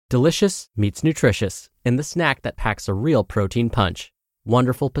Delicious meets nutritious in the snack that packs a real protein punch.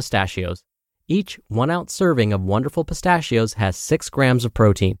 Wonderful Pistachios. Each 1-ounce serving of Wonderful Pistachios has 6 grams of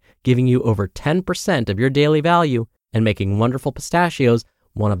protein, giving you over 10% of your daily value and making Wonderful Pistachios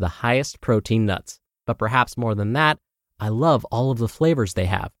one of the highest protein nuts. But perhaps more than that, I love all of the flavors they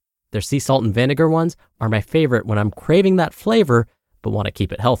have. Their sea salt and vinegar ones are my favorite when I'm craving that flavor but want to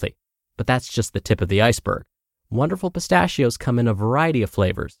keep it healthy. But that's just the tip of the iceberg. Wonderful Pistachios come in a variety of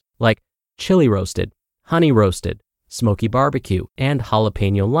flavors, like chili roasted, honey roasted, smoky barbecue, and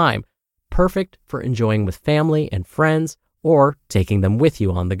jalapeno lime, perfect for enjoying with family and friends or taking them with you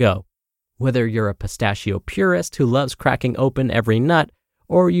on the go. Whether you're a pistachio purist who loves cracking open every nut,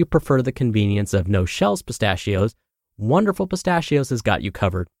 or you prefer the convenience of no-shells pistachios, Wonderful Pistachios has got you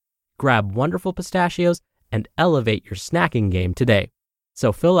covered. Grab Wonderful Pistachios and elevate your snacking game today.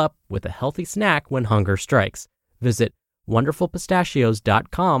 So fill up with a healthy snack when hunger strikes. Visit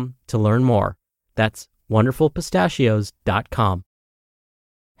wonderfulpistachios.com to learn more. That's wonderfulpistachios.com.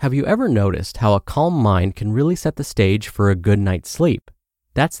 Have you ever noticed how a calm mind can really set the stage for a good night's sleep?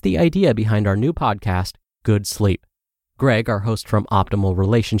 That's the idea behind our new podcast, Good Sleep. Greg, our host from Optimal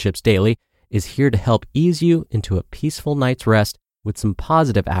Relationships Daily, is here to help ease you into a peaceful night's rest with some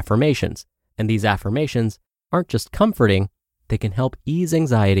positive affirmations. And these affirmations aren't just comforting, they can help ease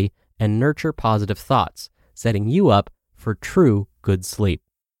anxiety and nurture positive thoughts, setting you up for true good sleep.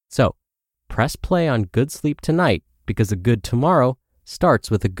 So, press play on Good Sleep tonight because a good tomorrow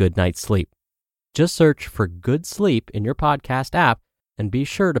starts with a good night's sleep. Just search for Good Sleep in your podcast app and be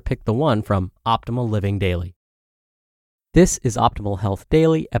sure to pick the one from Optimal Living Daily. This is Optimal Health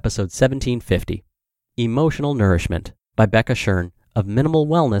Daily, episode 1750, Emotional Nourishment by Becca Shern of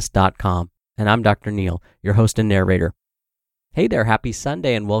MinimalWellness.com. And I'm Dr. Neil, your host and narrator. Hey there, happy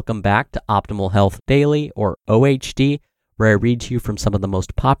Sunday and welcome back to Optimal Health Daily, or OHD, where I read to you from some of the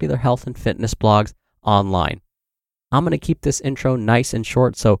most popular health and fitness blogs online. I'm going to keep this intro nice and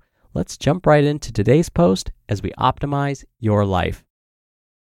short, so let's jump right into today's post as we optimize your life.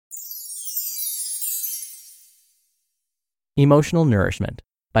 Emotional Nourishment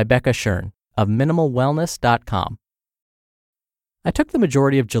by Becca Shern of MinimalWellness.com. I took the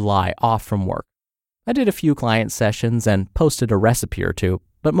majority of July off from work. I did a few client sessions and posted a recipe or two,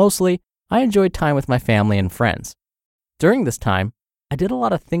 but mostly I enjoyed time with my family and friends. During this time, I did a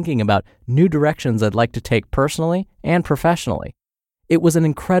lot of thinking about new directions I'd like to take personally and professionally. It was an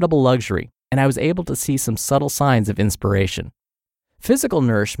incredible luxury, and I was able to see some subtle signs of inspiration. Physical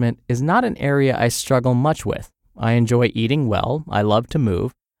nourishment is not an area I struggle much with. I enjoy eating well, I love to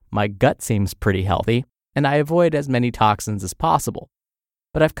move, my gut seems pretty healthy, and I avoid as many toxins as possible.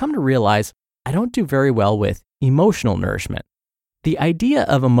 But I've come to realize I don't do very well with emotional nourishment. The idea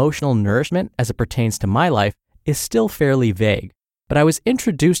of emotional nourishment as it pertains to my life is still fairly vague, but I was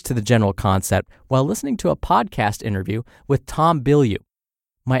introduced to the general concept while listening to a podcast interview with Tom Bilyeu.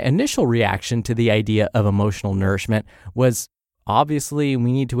 My initial reaction to the idea of emotional nourishment was, obviously,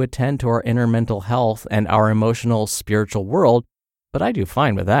 we need to attend to our inner mental health and our emotional, spiritual world, but I do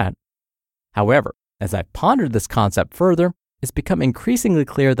fine with that. However, as I pondered this concept further, it's become increasingly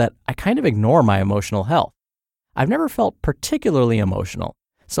clear that I kind of ignore my emotional health. I've never felt particularly emotional,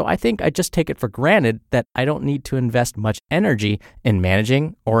 so I think I just take it for granted that I don't need to invest much energy in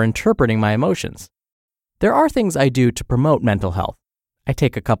managing or interpreting my emotions. There are things I do to promote mental health. I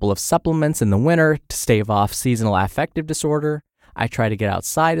take a couple of supplements in the winter to stave off seasonal affective disorder. I try to get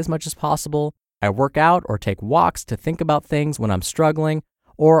outside as much as possible. I work out or take walks to think about things when I'm struggling,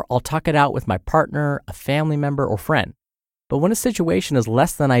 or I'll talk it out with my partner, a family member, or friend. But when a situation is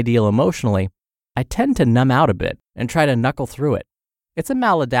less than ideal emotionally, I tend to numb out a bit and try to knuckle through it. It's a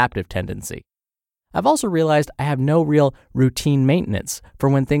maladaptive tendency. I've also realized I have no real routine maintenance for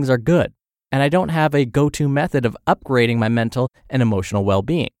when things are good, and I don't have a go-to method of upgrading my mental and emotional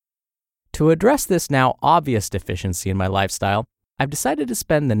well-being. To address this now obvious deficiency in my lifestyle, I've decided to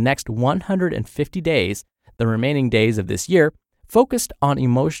spend the next 150 days, the remaining days of this year, focused on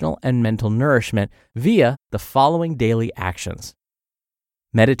emotional and mental nourishment via the following daily actions.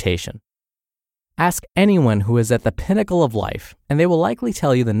 Meditation. Ask anyone who is at the pinnacle of life, and they will likely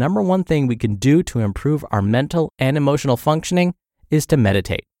tell you the number one thing we can do to improve our mental and emotional functioning is to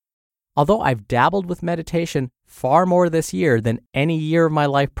meditate. Although I've dabbled with meditation far more this year than any year of my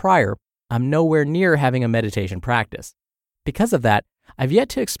life prior, I'm nowhere near having a meditation practice. Because of that, I've yet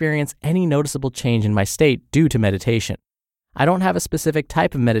to experience any noticeable change in my state due to meditation. I don't have a specific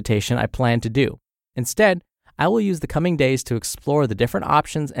type of meditation I plan to do. Instead, I will use the coming days to explore the different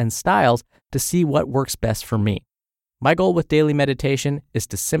options and styles to see what works best for me. My goal with daily meditation is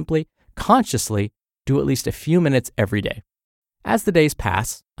to simply, consciously, do at least a few minutes every day. As the days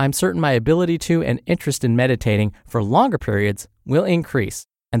pass, I'm certain my ability to and interest in meditating for longer periods will increase,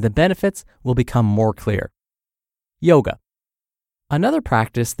 and the benefits will become more clear. Yoga. Another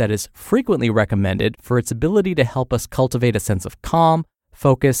practice that is frequently recommended for its ability to help us cultivate a sense of calm,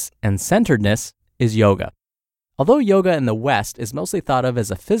 focus, and centeredness is yoga. Although yoga in the West is mostly thought of as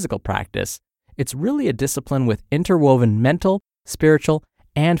a physical practice, it's really a discipline with interwoven mental, spiritual,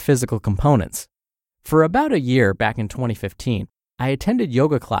 and physical components. For about a year back in 2015, I attended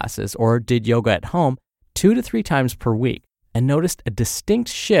yoga classes or did yoga at home 2 to 3 times per week and noticed a distinct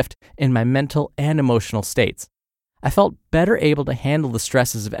shift in my mental and emotional states. I felt better able to handle the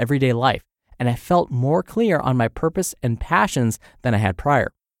stresses of everyday life, and I felt more clear on my purpose and passions than I had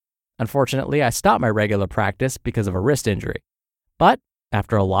prior. Unfortunately, I stopped my regular practice because of a wrist injury. But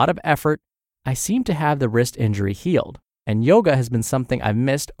after a lot of effort, I seem to have the wrist injury healed, and yoga has been something I've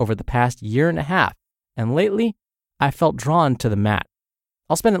missed over the past year and a half, and lately, I felt drawn to the mat.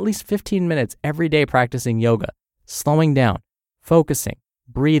 I'll spend at least 15 minutes every day practicing yoga, slowing down, focusing,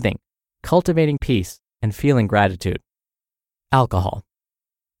 breathing, cultivating peace, and feeling gratitude. Alcohol.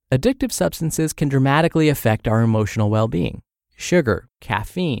 Addictive substances can dramatically affect our emotional well-being. Sugar,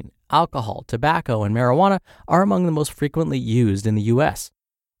 caffeine, alcohol, tobacco, and marijuana are among the most frequently used in the U.S.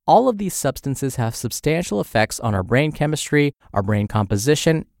 All of these substances have substantial effects on our brain chemistry, our brain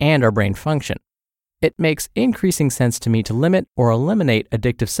composition, and our brain function. It makes increasing sense to me to limit or eliminate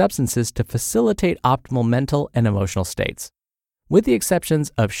addictive substances to facilitate optimal mental and emotional states. With the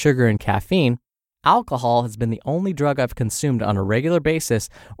exceptions of sugar and caffeine, alcohol has been the only drug I've consumed on a regular basis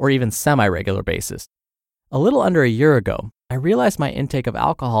or even semi-regular basis. A little under a year ago, I realized my intake of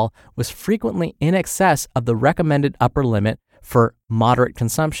alcohol was frequently in excess of the recommended upper limit for moderate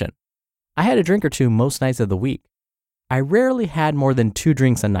consumption. I had a drink or two most nights of the week. I rarely had more than 2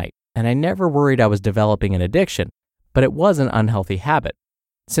 drinks a night, and I never worried I was developing an addiction, but it was an unhealthy habit.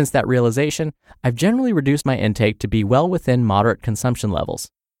 Since that realization, I've generally reduced my intake to be well within moderate consumption levels.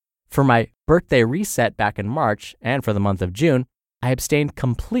 For my birthday reset back in March and for the month of June, I abstained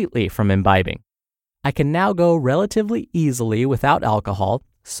completely from imbibing. I can now go relatively easily without alcohol.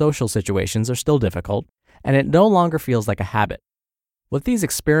 Social situations are still difficult, and it no longer feels like a habit. What these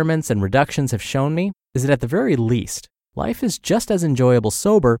experiments and reductions have shown me is that at the very least, life is just as enjoyable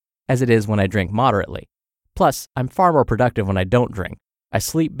sober as it is when I drink moderately. Plus, I'm far more productive when I don't drink. I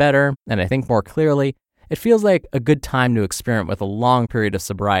sleep better, and I think more clearly. It feels like a good time to experiment with a long period of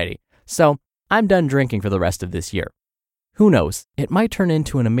sobriety. So, I'm done drinking for the rest of this year. Who knows, it might turn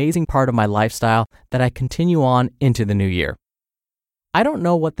into an amazing part of my lifestyle that I continue on into the new year. I don't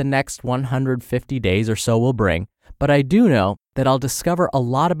know what the next 150 days or so will bring, but I do know that I'll discover a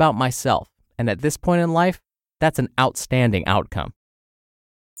lot about myself, and at this point in life, that's an outstanding outcome.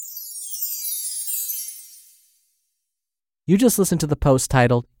 You just listened to the post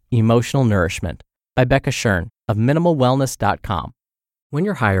titled Emotional Nourishment by Becca Shern of minimalwellness.com. When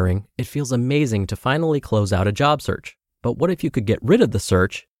you're hiring, it feels amazing to finally close out a job search. But what if you could get rid of the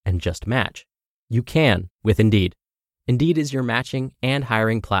search and just match? You can with Indeed. Indeed is your matching and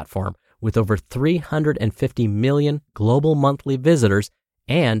hiring platform with over 350 million global monthly visitors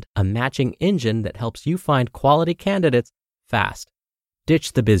and a matching engine that helps you find quality candidates fast.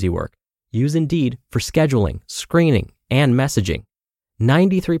 Ditch the busy work. Use Indeed for scheduling, screening, and messaging.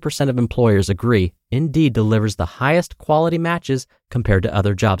 93% of employers agree Indeed delivers the highest quality matches compared to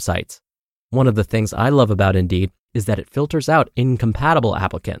other job sites. One of the things I love about Indeed is that it filters out incompatible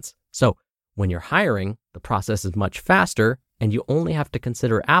applicants. So when you're hiring, the process is much faster and you only have to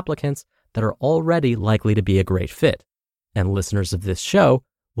consider applicants that are already likely to be a great fit. And listeners of this show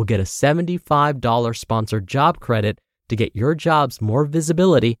will get a $75 sponsored job credit to get your jobs more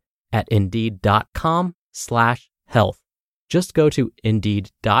visibility at Indeed.com/health. Just go to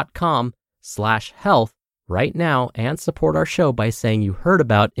Indeed.com/health right now and support our show by saying you heard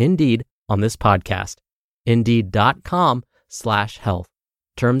about Indeed on this podcast. Indeed.com/health.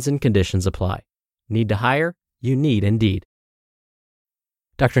 Terms and conditions apply. Need to hire? You need Indeed.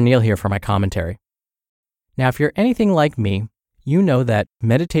 Dr. Neil here for my commentary. Now, if you're anything like me, you know that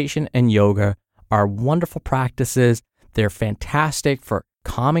meditation and yoga are wonderful practices. They're fantastic for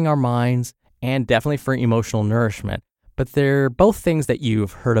calming our minds and definitely for emotional nourishment. But they're both things that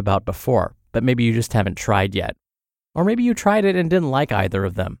you've heard about before, but maybe you just haven't tried yet. Or maybe you tried it and didn't like either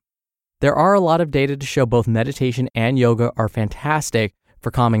of them. There are a lot of data to show both meditation and yoga are fantastic for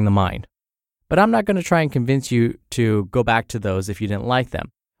calming the mind. But I'm not going to try and convince you to go back to those if you didn't like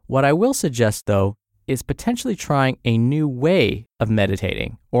them. What I will suggest, though, is potentially trying a new way of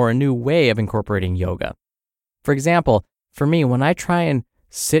meditating or a new way of incorporating yoga. For example, for me, when I try and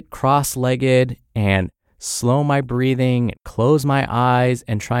sit cross-legged and slow my breathing, close my eyes,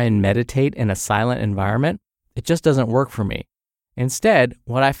 and try and meditate in a silent environment, it just doesn't work for me. Instead,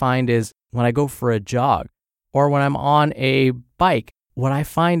 what I find is when I go for a jog or when I'm on a bike, what I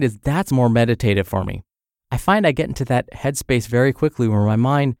find is that's more meditative for me. I find I get into that headspace very quickly where my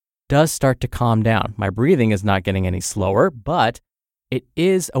mind does start to calm down. My breathing is not getting any slower, but it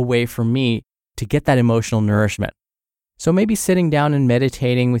is a way for me to get that emotional nourishment. So maybe sitting down and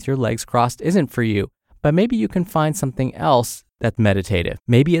meditating with your legs crossed isn't for you, but maybe you can find something else that's meditative.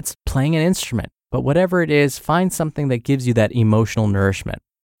 Maybe it's playing an instrument, but whatever it is, find something that gives you that emotional nourishment.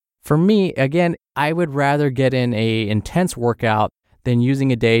 For me, again, I would rather get in an intense workout than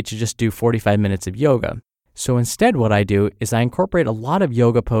using a day to just do 45 minutes of yoga. So instead, what I do is I incorporate a lot of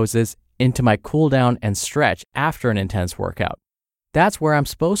yoga poses into my cool down and stretch after an intense workout. That's where I'm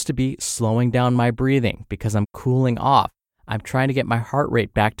supposed to be slowing down my breathing because I'm cooling off. I'm trying to get my heart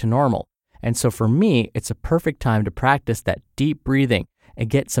rate back to normal. And so for me, it's a perfect time to practice that deep breathing and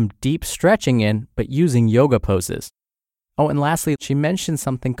get some deep stretching in, but using yoga poses. Oh, and lastly, she mentioned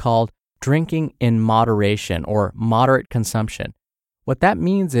something called drinking in moderation or moderate consumption. What that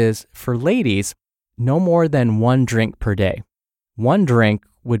means is, for ladies, no more than 1 drink per day. 1 drink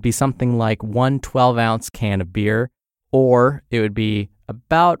would be something like 1 12-ounce can of beer, or it would be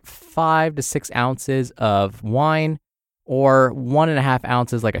about 5 to 6 ounces of wine, or 1.5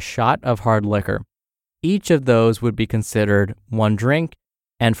 ounces like a shot of hard liquor. Each of those would be considered 1 drink,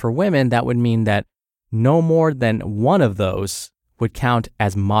 and for women, that would mean that no more than 1 of those would count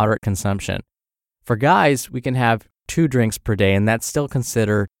as moderate consumption. For guys, we can have 2 drinks per day, and that's still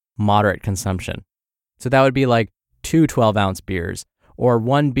considered moderate consumption. So that would be like 2 12-ounce beers, or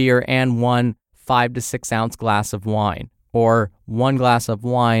 1 beer and 1 5 to 6 ounce glass of wine, or 1 glass of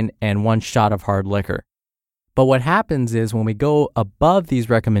wine and 1 shot of hard liquor. But what happens is when we go above these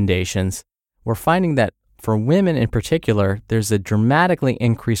recommendations, we're finding that for women in particular, there's a dramatically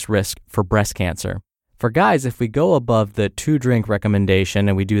increased risk for breast cancer. For guys, if we go above the 2 drink recommendation,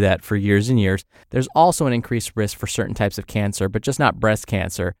 and we do that for years and years, there's also an increased risk for certain types of cancer, but just not breast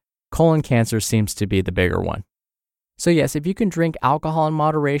cancer. Colon cancer seems to be the bigger one. So yes, if you can drink alcohol in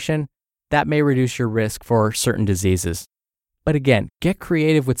moderation, that may reduce your risk for certain diseases. But again, get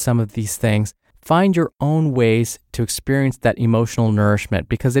creative with some of these things. Find your own ways to experience that emotional nourishment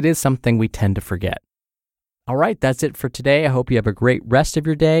because it is something we tend to forget. All right, that's it for today. I hope you have a great rest of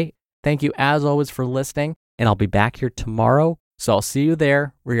your day. Thank you as always for listening, and I'll be back here tomorrow. So I'll see you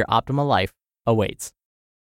there where your optimal life awaits.